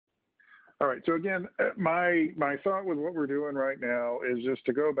All right. So again, my thought with what we're doing right now is just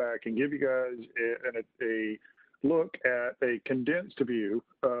to go back and give you guys a look at a condensed view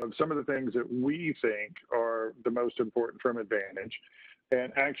of some of the things that we think are the most important from Advantage,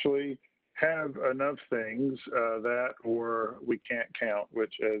 and actually have enough things that, or we can't count,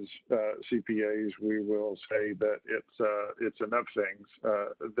 which as CPAs we will say that it's enough things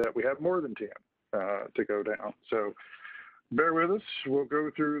that we have more than 10 to go down. So bear with us, we'll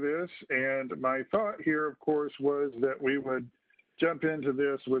go through this. And my thought here, of course, was that we would jump into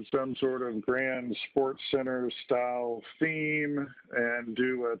this with some sort of grand sports center style theme and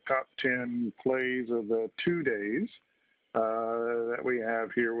do a top 10 plays of the 2 days that we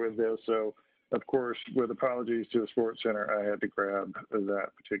have here with this. So, of course, with apologies to the Sports Center, I had to grab that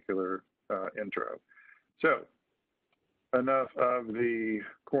particular intro. So, enough of the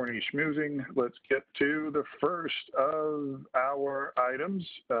corny schmoozing. Let's get to the first of our items.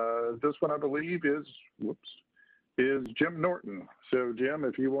 This one, I believe, is Jim Norton. So, Jim,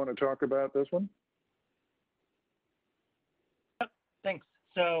 if you want to talk about this one. Thanks.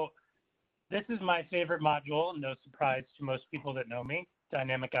 So, this is my favorite module, no surprise to most people that know me,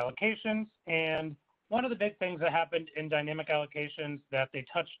 dynamic allocations. And one of the big things that happened in dynamic allocations that they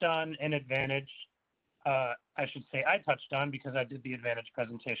touched on in Advantage, I should say I touched on because I did the Advantage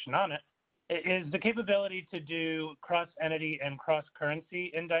presentation on it, is the capability to do cross-entity and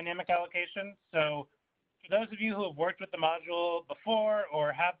cross-currency in dynamic allocations. So for those of you who have worked with the module before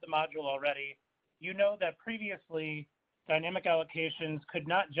or have the module already, you know that previously dynamic allocations could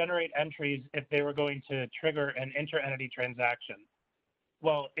not generate entries if they were going to trigger an inter-entity transaction.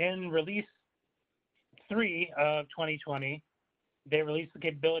 Well, in release 3 of 2020, they released the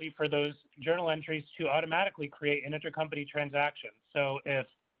capability for those journal entries to automatically create an intercompany transaction. So if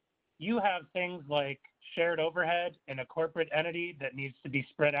you have things like shared overhead in a corporate entity that needs to be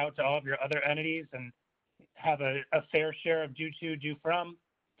spread out to all of your other entities and have a fair share of due to, due from,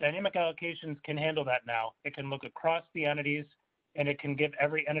 dynamic allocations can handle that now. It can look across the entities and it can give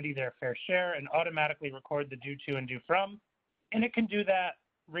every entity their fair share and automatically record the due to and due from. And it can do that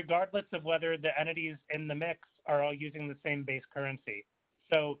regardless of whether the entities in the mix are all using the same base currency.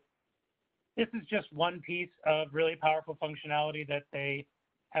 So this is just one piece of really powerful functionality that they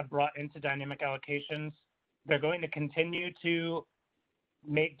have brought into dynamic allocations. They're going to continue to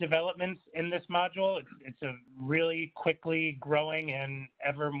make developments in this module. It's a really quickly growing and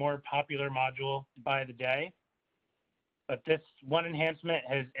ever more popular module by the day. But this one enhancement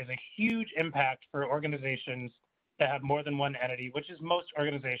is a huge impact for organizations that have more than one entity, which is most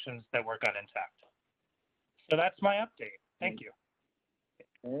organizations that work on Intacct. So that's my update. Thank you.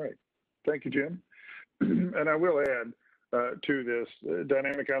 All right. Thank you, Jim. And I will add to this,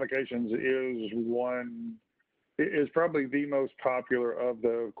 dynamic allocations is probably the most popular of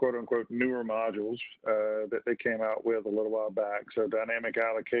the quote unquote newer modules that they came out with a little while back. So dynamic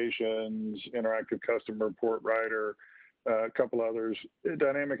allocations, interactive custom report writer, a couple others.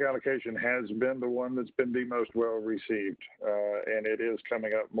 Dynamic allocation has been the one that's been the most well received, and it is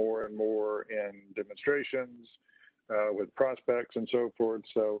coming up more and more in demonstrations with prospects and so forth.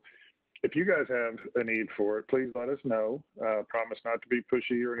 So if you guys have a need for it, please let us know. Promise not to be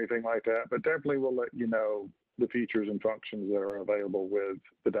pushy or anything like that, but definitely we'll let you know the features and functions that are available with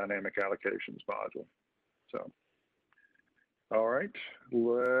the dynamic allocations module. So, all right,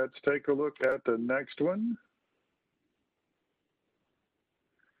 let's take a look at the next one.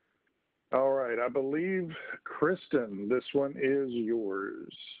 All right, I believe, Kristen, this one is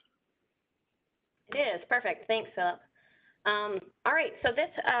yours. It is, perfect, thanks, Philip. All right, so this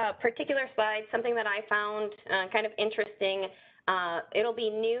particular slide, something that I found kind of interesting, it'll be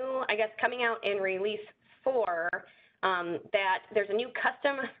new, I guess, coming out in release 4, that there's a new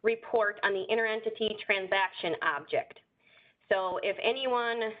custom report on the interentity transaction object. So if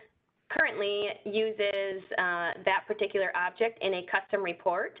anyone currently uses that particular object in a custom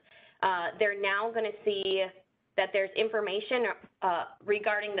report, they're now going to see that there's information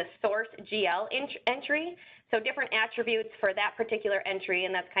regarding the source GL entry. So different attributes for that particular entry,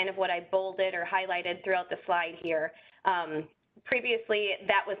 and that's kind of what I bolded or highlighted throughout the slide here. Previously,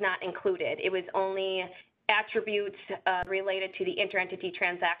 that was not included. It was only attributes related to the interentity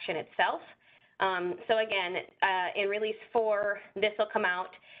transaction itself. So again, in release 4, this will come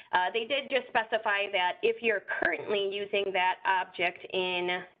out. They did just specify that if you're currently using that object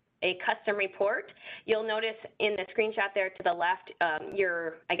in a custom report, you'll notice in the screenshot there to the left,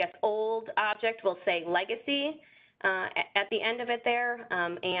 your, I guess, old object will say legacy at the end of it there,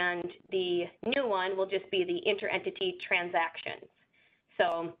 and the new one will just be the interentity transactions.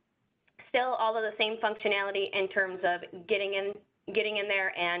 So still all of the same functionality in terms of getting in getting in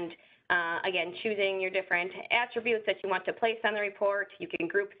there and, again, choosing your different attributes that you want to place on the report. You can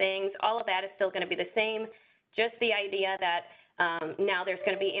group things. All of that is still going to be the same. Just the idea that now there's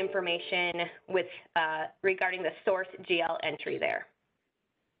going to be information with regarding the source GL entry there.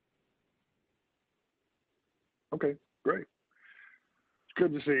 Okay, great. It's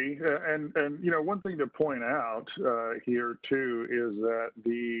good to see. And you know, one thing to point out here too is that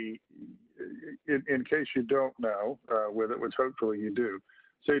in case you don't know with it, which hopefully you do,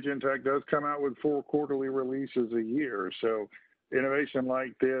 Sage Intacct does come out with 4 quarterly releases a year. So innovation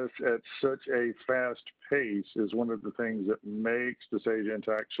like this at such a fast pace is one of the things that makes the Sage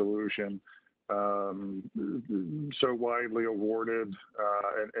Intacct solution so widely awarded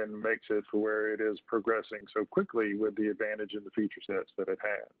and makes it to where it is progressing so quickly with the advantage and the feature sets that it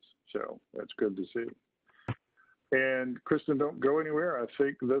has. So that's good to see. And Kristen, don't go anywhere. I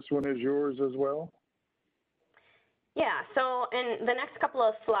think this one is yours as well. Yeah, so in the next couple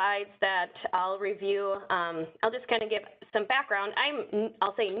of slides that I'll review, I'll just kind of give some background.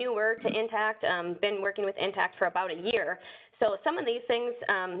 I'll say newer to Intacct, been working with Intacct for about a year. So some of these things,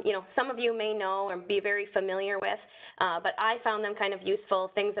 you know, some of you may know or be very familiar with, but I found them kind of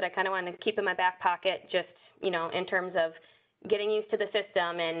useful, things that I kind of want to keep in my back pocket just, you know, in terms of getting used to the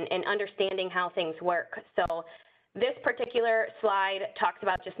system and understanding how things work. So this particular slide talks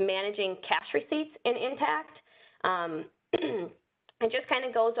about just managing cash receipts in Intacct. It just kind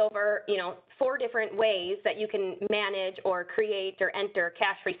of goes over, you know, 4 different ways that you can manage or create or enter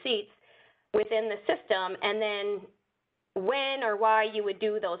cash receipts within the system, and then when or why you would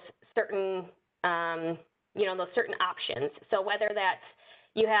do those certain, you know, those certain options. So whether that's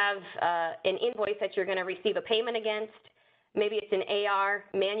you have an invoice that you're going to receive a payment against, maybe it's an AR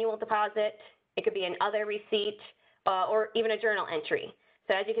manual deposit, it could be an other receipt, or even a journal entry.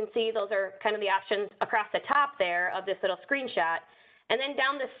 So as you can see, those are kind of the options across the top there of this little screenshot. And then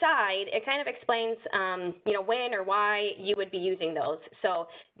down the side, it kind of explains, you know, when or why you would be using those. So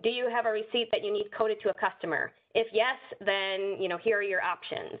do you have a receipt that you need coded to a customer? If yes, then, you know, here are your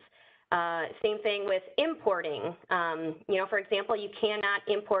options. Same thing with importing. You know, for example, you cannot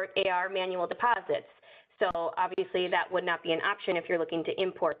import AR manual deposits. So obviously that would not be an option if you're looking to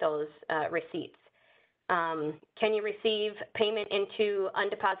import those receipts. Can you receive payment into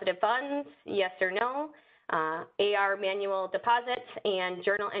undeposited funds? Yes or no? AR manual deposits and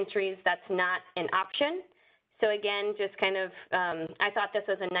journal entries, that's not an option. So again, just kind of, I thought this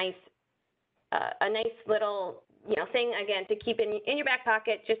was a nice little, you know, thing again to keep in your back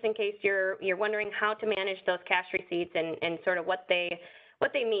pocket, just in case you're wondering how to manage those cash receipts and sort of what they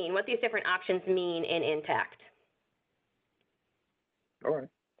mean, what these different options mean in Intacct. All right.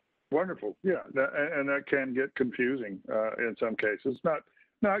 Wonderful. Yeah, and that can get confusing in some cases.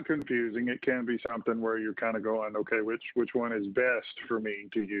 Not confusing. It can be something where you're kind of going, okay, which one is best for me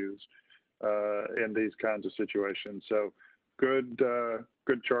to use in these kinds of situations. So good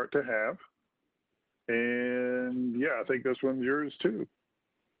chart to have. And yeah, I think this one's yours too.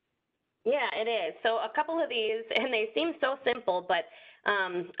 Yeah, it is. So a couple of these, and they seem so simple, but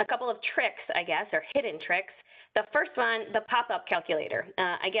a couple of tricks, I guess, or hidden tricks. The first one, the pop-up calculator.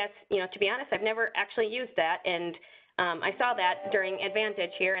 I guess, you know, to be honest, I've never actually used that, and I saw that during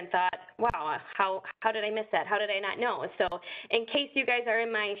Advantage here and thought, wow, how did I miss that? How did I not know? So in case you guys are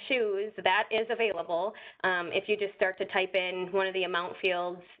in my shoes, that is available. If you just start to type in one of the amount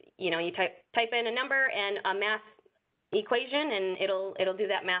fields, you know, you type in a number and a math equation, and it'll do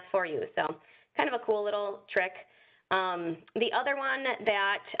that math for you. So kind of a cool little trick. The other one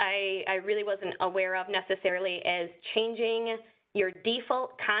that I really wasn't aware of necessarily is changing your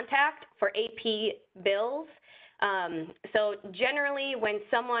default contact for AP bills. So generally when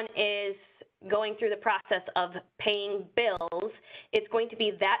someone is going through the process of paying bills, it's going to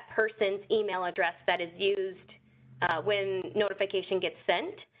be that person's email address that is used when notification gets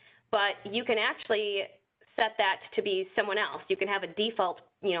sent, but you can actually set that to be someone else. You can have a default,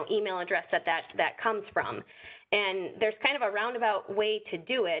 you know, email address that comes from. And there's kind of a roundabout way to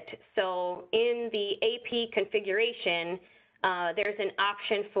do it. So in the AP configuration, there's an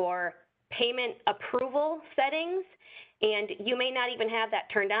option for payment approval settings, and you may not even have that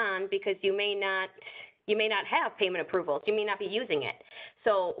turned on because you may not have payment approvals. You may not be using it.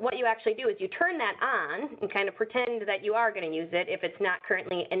 So what you actually do is you turn that on and kind of pretend that you are going to use it if it's not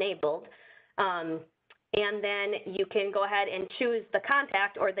currently enabled. And then you can go ahead and choose the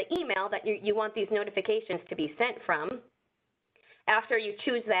contact or the email that you want these notifications to be sent from. After you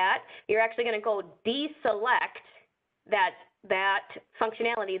choose that, you're actually going to go deselect that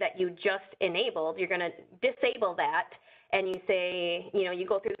functionality that you just enabled. You're going to disable that, and you say, you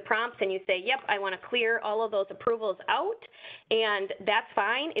go through the prompts and you say, yep, I want to clear all of those approvals out, and that's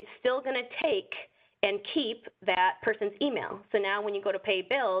fine. It's still going to take and keep that person's email. So now when you go to pay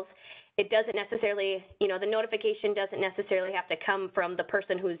bills, it doesn't necessarily, the notification doesn't necessarily have to come from the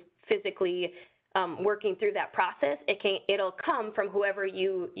person who's physically working through that process. It'll come from whoever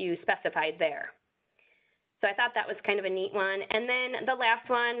you specified there. So I thought that was kind of a neat one. And then the last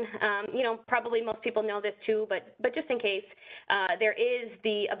one, probably most people know this too, but just in case, there is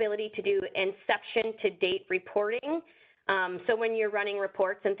the ability to do inception to date reporting. So when you're running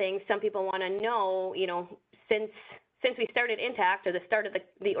reports and things, some people want to know, since we started Intacct, or the start of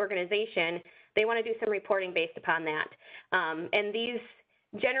the organization, they want to do some reporting based upon that. And these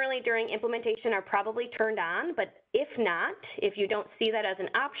generally during implementation are probably turned on, but if not, if you don't see that as an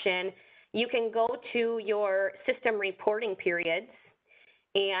option, you can go to your system reporting periods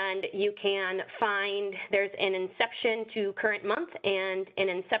and you can find there's an inception to current month and an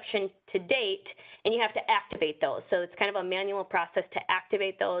inception to date, and you have to activate those. So it's kind of a manual process to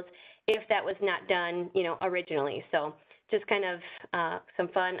activate those if that was not done, originally. So just kind of some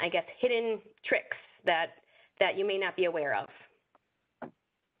fun, I guess, hidden tricks that you may not be aware of.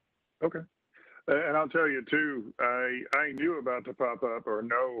 Okay. And I'll tell you too, I knew about the pop-up or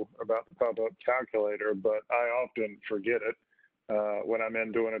know about the pop-up calculator, but I often forget it when I'm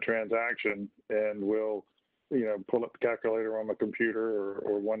in doing a transaction, and will, pull up the calculator on my computer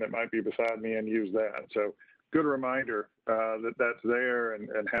or one that might be beside me and use that. So good reminder that that's there and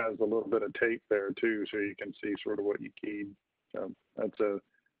has a little bit of tape there too, so you can see sort of what you keyed. So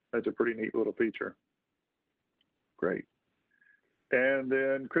that's a pretty neat little feature. Great. And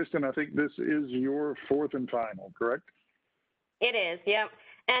then, Kristen, I think this is your fourth and final, correct? It is, yep.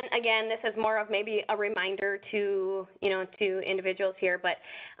 And again, this is more of maybe a reminder to, to individuals here. But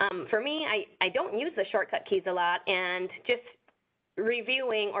for me, I don't use the shortcut keys a lot. And just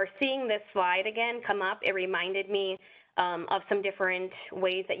reviewing or seeing this slide again come up, it reminded me of some different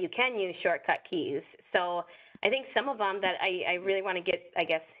ways that you can use shortcut keys. So I think some of them that I really want to get, I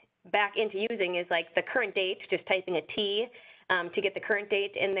guess, back into using is like the current date, just typing a T. To get the current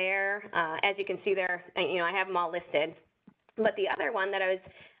date in there. As you can see there, I have them all listed. But the other one that I was,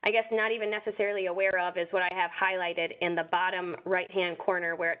 I guess, not even necessarily aware of is what I have highlighted in the bottom right-hand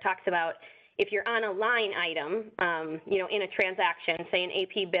corner, where it talks about if you're on a line item, in a transaction, say an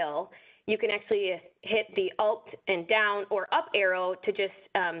AP bill, you can actually hit the Alt and down or up arrow to just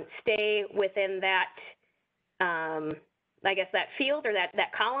stay within that, I guess, that field or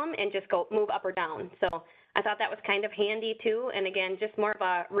that column, and just move up or down. So I thought that was kind of handy too, and again, just more of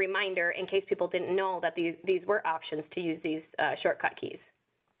a reminder in case people didn't know that these were options to use these shortcut keys.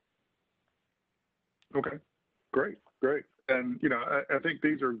 Okay, great. And, I think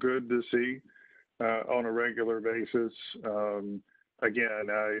these are good to see on a regular basis. Again,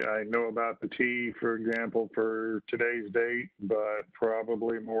 I know about the T, for example, for today's date, but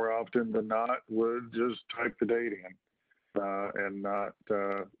probably more often than not would just type the date in. And not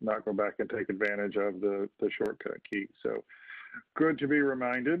go back and take advantage of the shortcut key. So good to be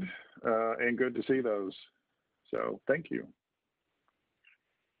reminded and good to see those. So thank you.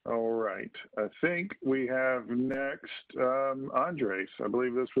 All right. I think we have next Andres. I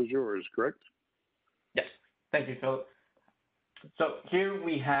believe this was yours, correct? Yes. Thank you, Philip. So here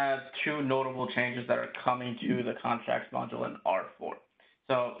we have two notable changes that are coming to the contracts module in R4.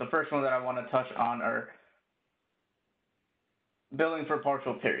 So the first one that I want to touch on are billing for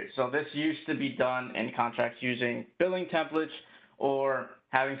partial periods. So this used to be done in contracts using billing templates or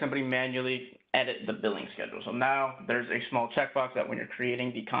having somebody manually edit the billing schedule. So now there's a small checkbox that when you're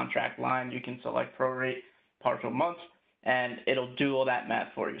creating the contract line, you can select prorate partial months, and it'll do all that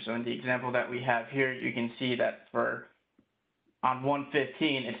math for you. So in the example that we have here, you can see that on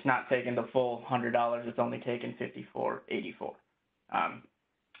 1/15, it's not taking the full $100, it's only taking $54.84.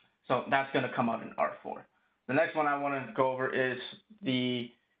 So that's going to come out in R4. The next one I want to go over is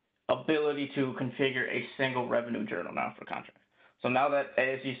the ability to configure a single revenue journal now for contracts. So now that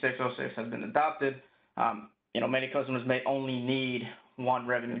ASC 606 has been adopted, many customers may only need one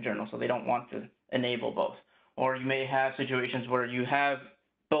revenue journal, so they don't want to enable both. Or you may have situations where you have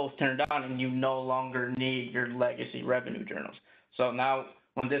both turned on and you no longer need your legacy revenue journals. So now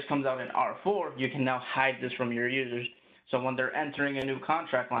when this comes out in R4, you can now hide this from your users. So when they're entering a new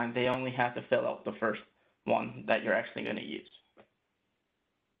contract line, they only have to fill out the first one that you're actually going to use.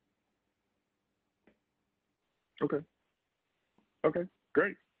 Okay,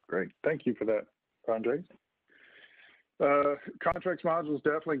 great. Thank you for that, Andre. Contracts module is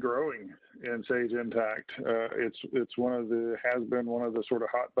definitely growing in Sage Intacct. It's has been one of the sort of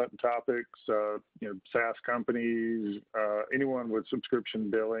hot button topics. SaaS companies, anyone with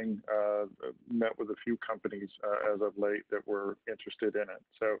subscription billing, met with a few companies as of late that were interested in it.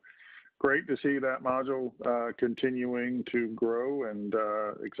 So great to see that module continuing to grow, and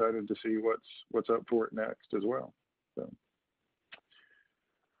excited to see what's up for it next as well. So.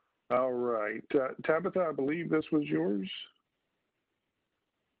 All right. Tabitha, I believe this was yours?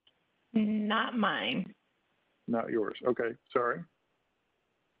 Not mine. Not yours. Okay, sorry.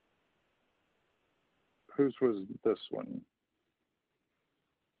 Whose was this one?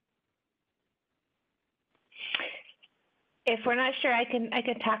 If we're not sure, I can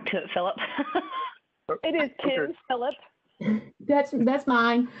talk to it, Philip. It is Tim's, okay. Philip. That's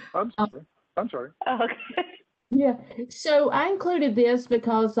mine. I'm sorry. Oh, okay. Yeah, so I included this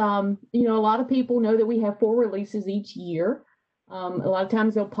because, a lot of people know that we have 4 releases each year. A lot of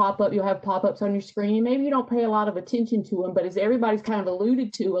times they'll pop up, you'll have pop-ups on your screen, and maybe you don't pay a lot of attention to them, but as everybody's kind of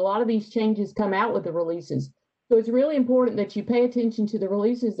alluded to, a lot of these changes come out with the releases. So it's really important that you pay attention to the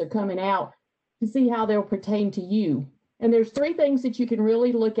releases that are coming out to see how they'll pertain to you. And there's 3 things that you can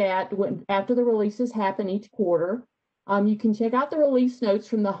really look at after the releases happen each quarter. You can check out the release notes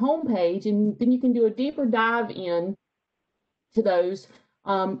from the home page, and then you can do a deeper dive in to those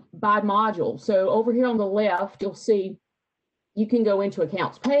by module. So over here on the left, you'll see you can go into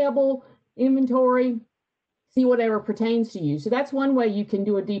accounts payable, inventory, see whatever pertains to you. So that's one way you can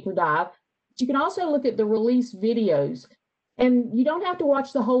do a deeper dive. But you can also look at the release videos, and you don't have to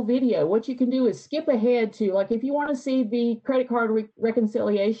watch the whole video. What you can do is skip ahead to, like if you want to see the credit card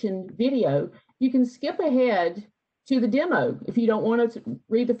reconciliation video, you can skip ahead to the demo. If you don't want to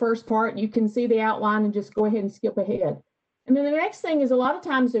read the first part, you can see the outline and just go ahead and skip ahead. And then the next thing is, a lot of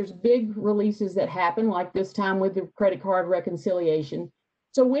times there's big releases that happen, like this time with the credit card reconciliation.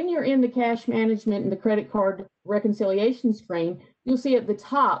 So when you're in the cash management and the credit card reconciliation screen, you'll see at the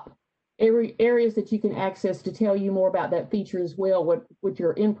top areas that you can access to tell you more about that feature as well with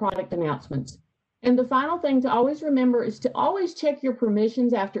your in-product announcements. And the final thing to always remember is to always check your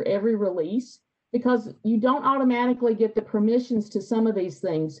permissions after every release, because you don't automatically get the permissions to some of these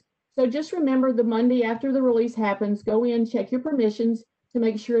things. So just remember, the Monday after the release happens, go in, check your permissions to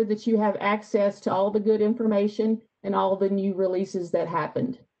make sure that you have access to all the good information and all the new releases that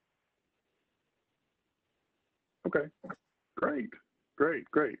happened. Okay, great.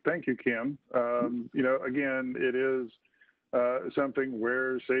 Thank you, Kim. Again, it is something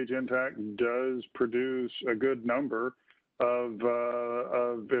where Sage Intacct does produce a good number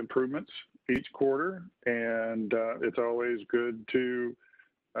of improvements each quarter, and it's always good to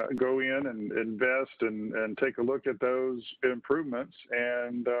go in and invest and take a look at those improvements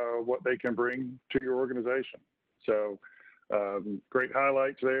and what they can bring to your organization. So great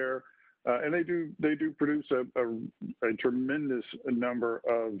highlights there. And they do produce a tremendous number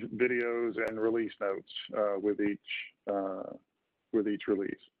of videos and release notes with each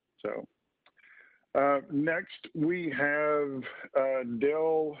release. So next we have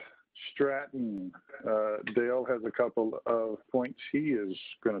Dale Stratton. Dale has a couple of points he is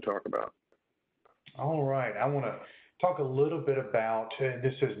going to talk about. All right, I want to talk a little bit about,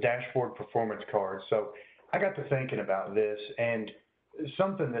 this is dashboard performance cards. So I got to thinking about this, and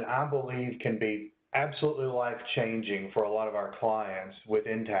something that I believe can be absolutely life-changing for a lot of our clients with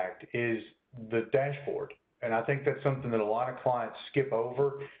Intacct is the dashboard. And I think that's something that a lot of clients skip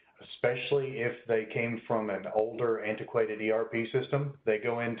over, especially if they came from an older, antiquated ERP system. They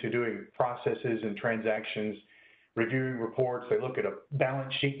go into doing processes and transactions, reviewing reports. They look at a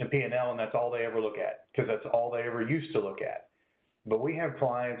balance sheet and a P&L, and that's all they ever look at, because that's all they ever used to look at. But we have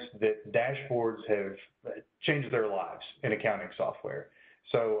clients that dashboards have changed their lives in accounting software.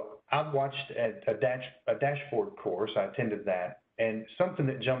 So I've watched a dashboard course. I attended that, and something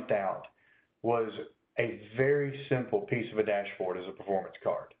that jumped out was a very simple piece of a dashboard as a performance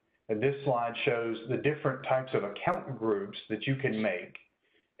card. And this slide shows the different types of account groups that you can make,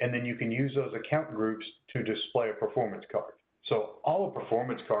 and then you can use those account groups to display a performance card. So all a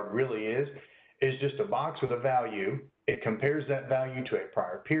performance card really is just a box with a value. It compares that value to a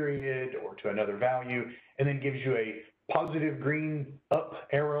prior period or to another value, and then gives you a positive green up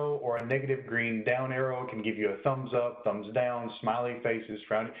arrow or a negative green down arrow. It can give you a thumbs up, thumbs down, smiley faces,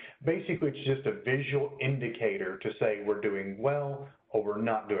 frowning. Basically, it's just a visual indicator to say we're doing well or we're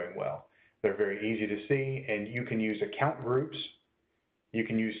not doing well. They're very easy to see, and you can use account groups. You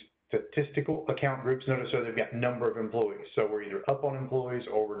can use statistical account groups. Notice so they've got number of employees. So we're either up on employees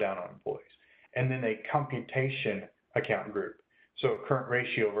or we're down on employees. And then a computation account group. So current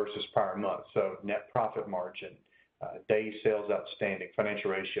ratio versus prior month. So net profit margin, days sales outstanding,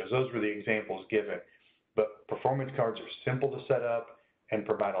 financial ratios. Those were the examples given. But performance cards are simple to set up and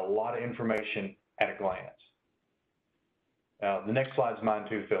provide a lot of information at a glance. The next slide's mine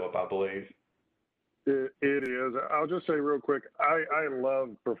too, Philip, I believe. It is. I'll just say real quick, I love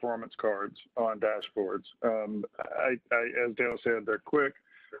performance cards on dashboards. As Dale said, they're quick,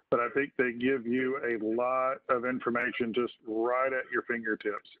 but I think they give you a lot of information just right at your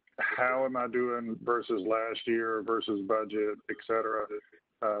fingertips. How am I doing versus last year versus budget, et cetera?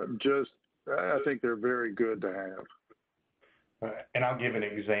 I think they're very good to have. And I'll give an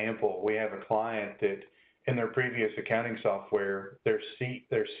example. We have a client that in their previous accounting software, their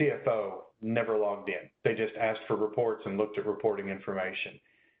CFO never logged in. They just asked for reports and looked at reporting information.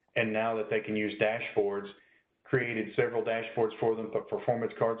 And now that they can use dashboards, created several dashboards for them, put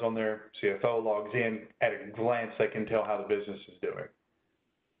performance cards on there, CFO logs in, at a glance they can tell how the business is doing.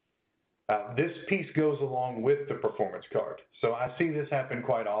 This piece goes along with the performance card. So I see this happen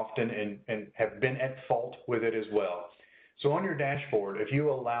quite often and have been at fault with it as well. So on your dashboard, if you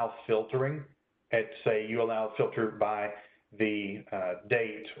allow filtering, say you allow filter by the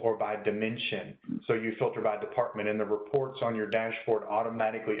date or by dimension, so you filter by department and the reports on your dashboard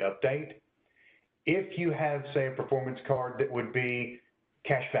automatically update. If you have, say, a performance card that would be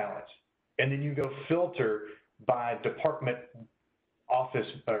cash balance, and then you go filter by department office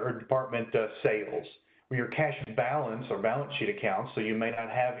or department sales, where your cash balance or balance sheet accounts, so you may not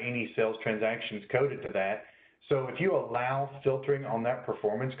have any sales transactions coded to that. So if you allow filtering on that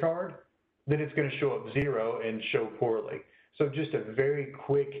performance card, then it's going to show up 0 and show poorly. So just a very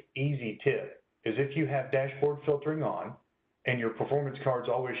quick, easy tip is if you have dashboard filtering on and your performance cards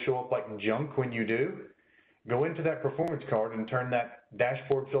always show up like junk when you do, go into that performance card and turn that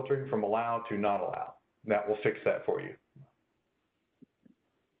dashboard filtering from allow to not allow. That will fix that for you.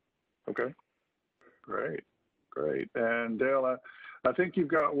 Okay, great. And Dale, I think you've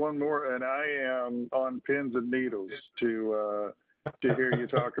got one more, and I am on pins and needles to hear you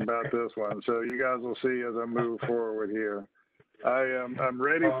talk about this one. So you guys will see as I move forward here. I'm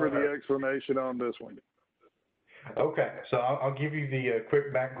ready for the explanation on this one. Okay, so I'll give you the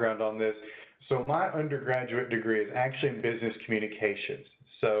quick background on this. So my undergraduate degree is actually in business communications.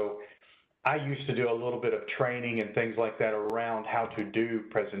 So I used to do a little bit of training and things like that around how to do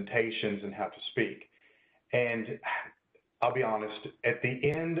presentations and how to speak. And I'll be honest, at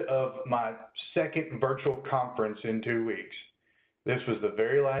the end of my second virtual conference in 2 weeks, this was the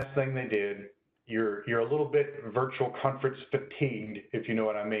very last thing they did. You're a little bit virtual conference fatigued, if you know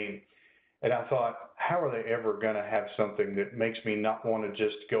what I mean. And I thought, how are they ever going to have something that makes me not want to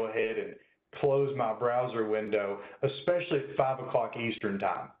just go ahead and close my browser window, especially at 5 o'clock Eastern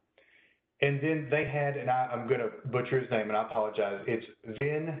time. And then they had, and I'm going to butcher his name, and I apologize. It's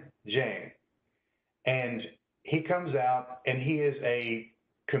Vin Jang. And he comes out, and he is a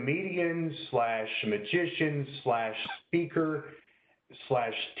comedian slash magician slash speaker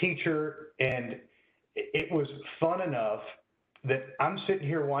slash teacher. And it was fun enough that I'm sitting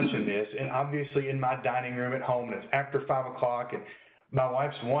here watching this, and obviously in my dining room at home, and it's after 5 o'clock, and my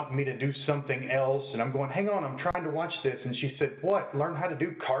wife's wanting me to do something else, and I'm going, hang on, I'm trying to watch this. And she said, what, learn how to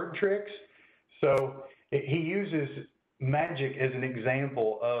do card tricks? So he uses magic as an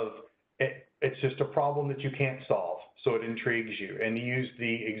example of it's just a problem that you can't solve, so it intrigues you. And he used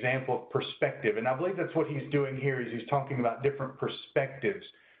the example of perspective, and I believe that's what he's doing here is he's talking about different perspectives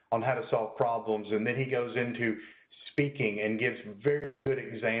on how to solve problems, and then he goes into speaking and gives very good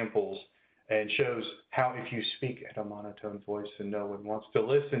examples and shows how if you speak at a monotone voice and no one wants to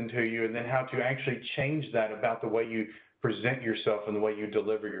listen to you, and then how to actually change that about the way you present yourself and the way you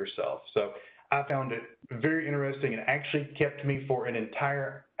deliver yourself. So I found it very interesting and actually kept me for an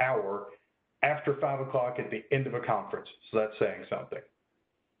entire hour after 5 o'clock at the end of a conference. So that's saying something.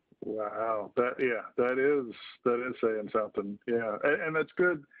 Wow. That is saying something. Yeah. And that's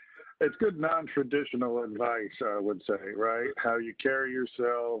good. It's good non-traditional advice, I would say, right? How you carry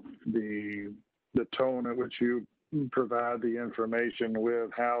yourself, the tone at which you provide the information with,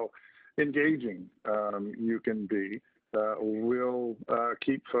 how engaging you can be will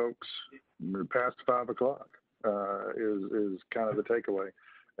keep folks past 5 o'clock is kind of the takeaway.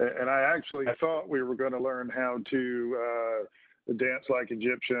 And I actually thought we were going to learn how to dance like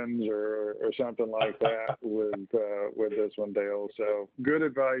Egyptians or something like that with this one, Dale. So good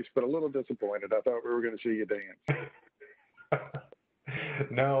advice, but a little disappointed. I thought we were going to see you dance.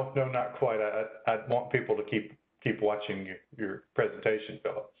 No, not quite. I want people to keep watching your presentation,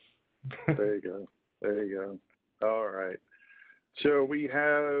 Philip. There you go. All right. So we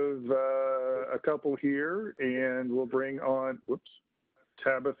have a couple here, and we'll bring on,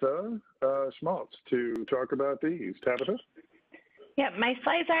 Tabitha Schmaltz to talk about these. Tabitha? Yeah, my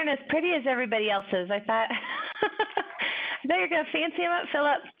slides aren't as pretty as everybody else's. I thought, I thought you were going to fancy them up,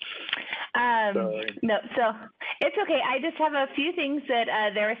 Philip. No, so it's okay. I just have a few things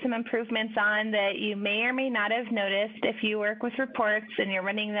that there are some improvements on that you may or may not have noticed if you work with reports and you're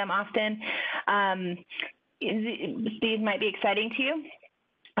running them often. These might be exciting to you.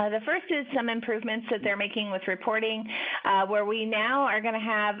 The first is some improvements that they're making with reporting, where we now are going to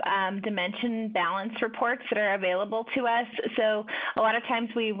have dimension balance reports that are available to us. So a lot of times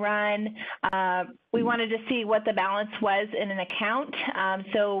we run, we wanted to see what the balance was in an account.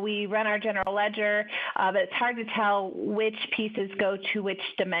 So we run our general ledger, but it's hard to tell which pieces go to which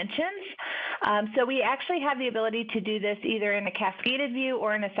dimensions. So we actually have the ability to do this either in a cascaded view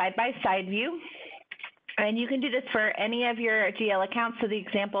or in a side-by-side view. And you can do this for any of your GL accounts. So the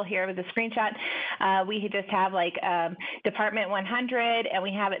example here with the screenshot, we just have like Department 100, and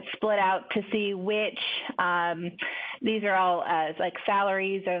we have it split out to see which, these are all like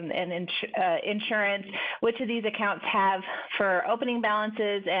salaries and insurance, which of these accounts have for opening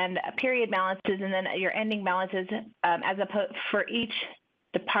balances and period balances, and then your ending balances as opposed for each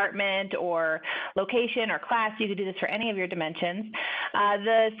department or location or class. You could do this for any of your dimensions.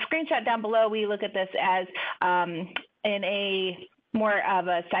 The screenshot down below, we look at this as in a more of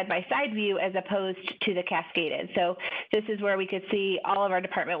a side-by-side view as opposed to the cascaded. So this is where we could see all of our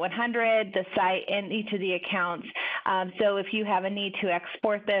Department 100, the site, and each of the accounts. So if you have a need to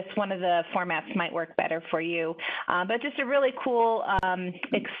export this, one of the formats might work better for you. But just a really cool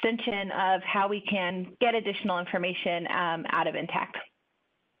extension of how we can get additional information out of Intacct.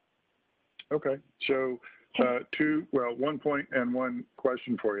 Okay, so one point and one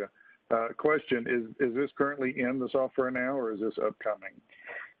question for you. Question, is this currently in the software now, or is this upcoming?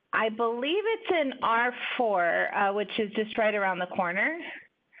 I believe it's in R4, which is just right around the corner.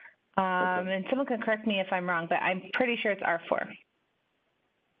 Okay. And someone can correct me if I'm wrong, but I'm pretty sure it's R4.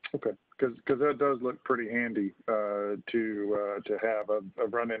 Okay, because that does look pretty handy to have.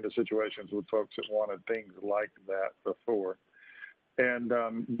 I've run into situations with folks that wanted things like that before. And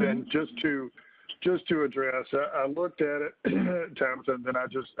then just to address, I looked at it, Tabitha, and then I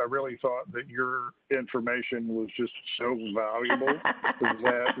really thought that your information was just so valuable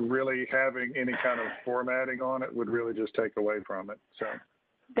that really having any kind of formatting on it would really just take away from it. So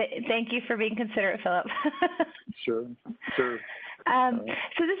thank you for being considerate, Philip. Sure. So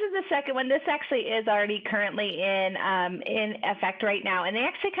this is the second one. This actually is already currently in effect right now, and they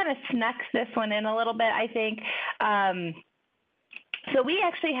actually kind of snuck this one in a little bit, I think. So we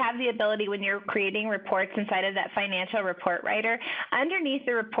actually have the ability, when you're creating reports inside of that financial report writer, underneath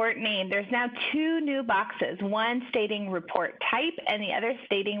the report name, there's now two new boxes, one stating report type and the other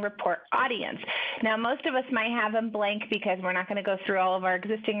stating report audience. Now, most of us might have them blank because we're not going to go through all of our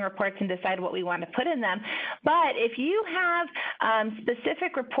existing reports and decide what we want to put in them. But if you have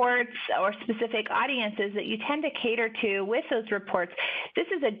specific reports or specific audiences that you tend to cater to with those reports, this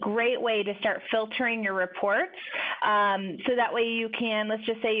is a great way to start filtering your reports. So that way you can, let's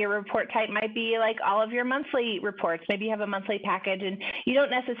just say your report type might be like all of your monthly reports. Maybe you have a monthly package and you don't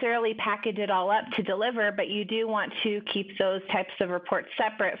necessarily package it all up to deliver, but you do want to keep those types of reports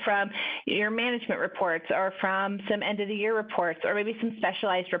separate from your management reports or from some end of the year reports or maybe some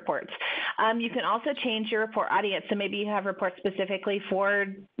specialized reports. You can also change your report audience. So maybe you have reports specifically for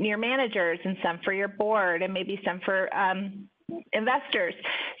your managers and some for your board and maybe some for investors.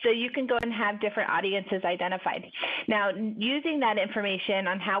 So you can go and have different audiences identified. Now, using that information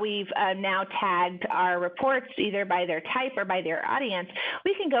on how we've now tagged our reports, either by their type or by their audience,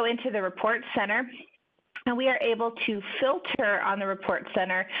 we can go into the report center, and we are able to filter on the report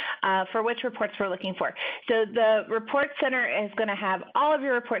center for which reports we're looking for. So the report center is going to have all of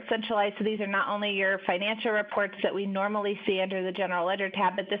your reports centralized. So these are not only your financial reports that we normally see under the general ledger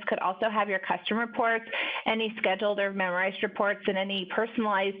tab, but this could also have your custom reports, any scheduled or memorized reports, and any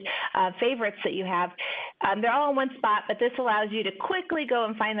personalized favorites that you have. They're all in one spot, but this allows you to quickly go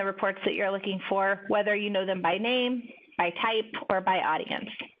and find the reports that you're looking for, whether you know them by name, by type, or by audience.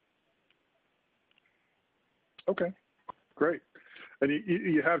 Okay, great. And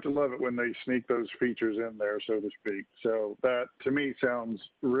you have to love it when they sneak those features in there, so to speak. So that, to me, sounds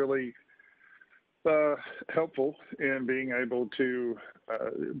really helpful in being able to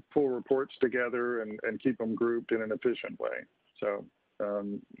pull reports together and keep them grouped in an efficient way. So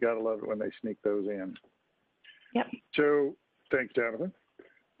you got to love it when they sneak those in. Yep. So thanks, Tabitha.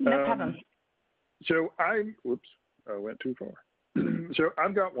 No problem. So I went too far. So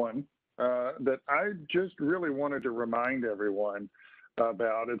I've got one that I just really wanted to remind everyone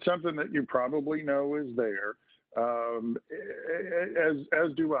about. It's something that you probably know is there, as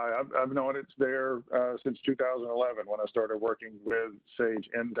do I. I've known it's there since 2011 when I started working with Sage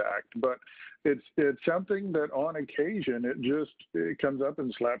Intacct. But it's something that on occasion it comes up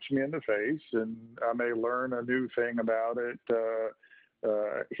and slaps me in the face, and I may learn a new thing about it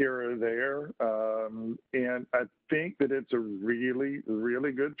here or there. And I think that it's a really,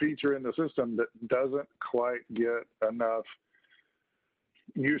 really good feature in the system that doesn't quite get enough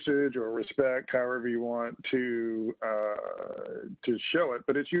usage or respect, however you want to show it,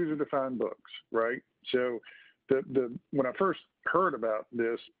 but it's user-defined books, right? So when I first heard about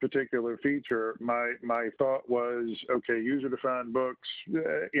this particular feature, my thought was, okay, user-defined books,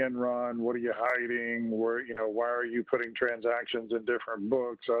 Enron, what are you hiding? Why are you putting transactions in different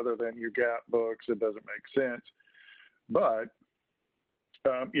books other than your GAAP books? It doesn't make sense. But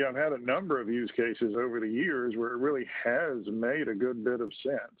I've had a number of use cases over the years where it really has made a good bit of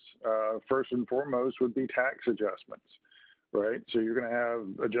sense. First and foremost would be tax adjustments, right? So you're going to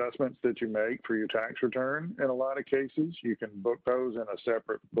have adjustments that you make for your tax return. In a lot of cases, you can book those in a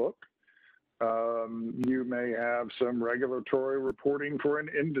separate book. You may have some regulatory reporting for an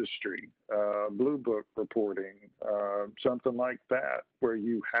industry, blue book reporting, something like that, where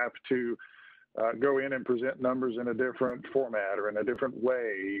you have to go in and present numbers in a different format or in a different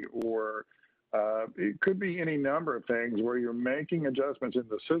way, or it could be any number of things where you're making adjustments in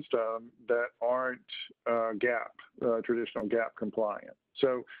the system that aren't GAAP, traditional GAAP compliant.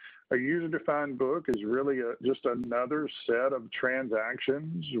 So a user-defined book is really just another set of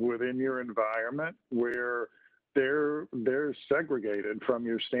transactions within your environment where they're segregated from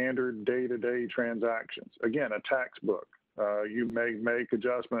your standard day-to-day transactions. Again, a tax book. You may make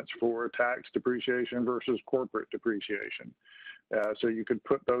adjustments for tax depreciation versus corporate depreciation. So you could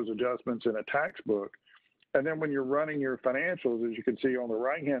put those adjustments in a tax book. And then when you're running your financials, as you can see on the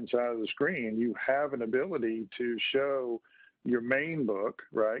right-hand side of the screen, you have an ability to show your main book,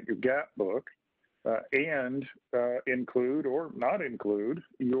 right, your GAAP book, and include or not include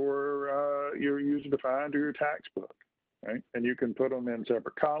your user-defined or your tax book, right? And you can put them in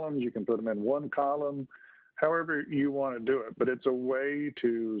separate columns. You can put them in one column, however you want to do it. But it's a way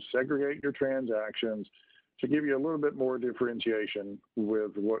to segregate your transactions to give you a little bit more differentiation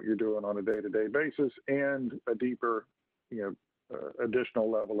with what you're doing on a day-to-day basis and a deeper, additional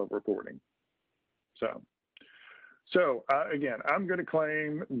level of reporting. So again, I'm going to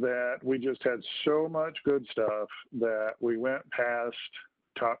claim that we just had so much good stuff that we went past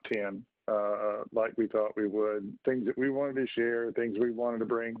top 10 like we thought we would, things that we wanted to share, things we wanted to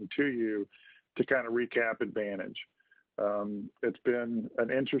bring to you to kind of recap Advantage. It's been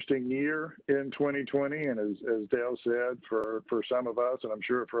an interesting year in 2020, and as Dale said, for some of us, and I'm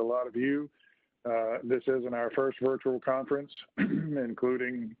sure for a lot of you, this isn't our first virtual conference,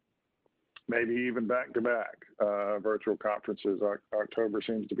 including maybe even back-to-back virtual conferences. October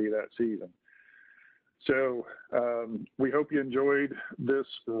seems to be that season. So we hope you enjoyed this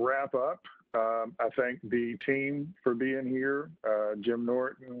wrap-up. I thank the team for being here, Jim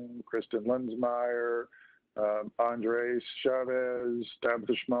Norton, Kristen Lensmeyer, Andres Chavez,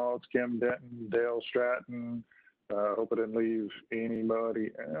 Tabitha Schmaltz, Kim Denton, Dale Stratton. Hope I didn't leave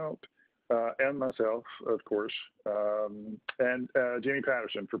anybody out. And myself, of course, and Jenny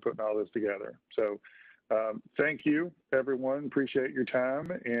Patterson for putting all this together. So thank you, everyone. Appreciate your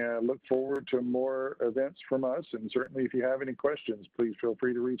time and look forward to more events from us. And certainly if you have any questions, please feel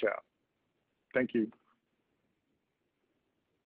free to reach out. Thank you.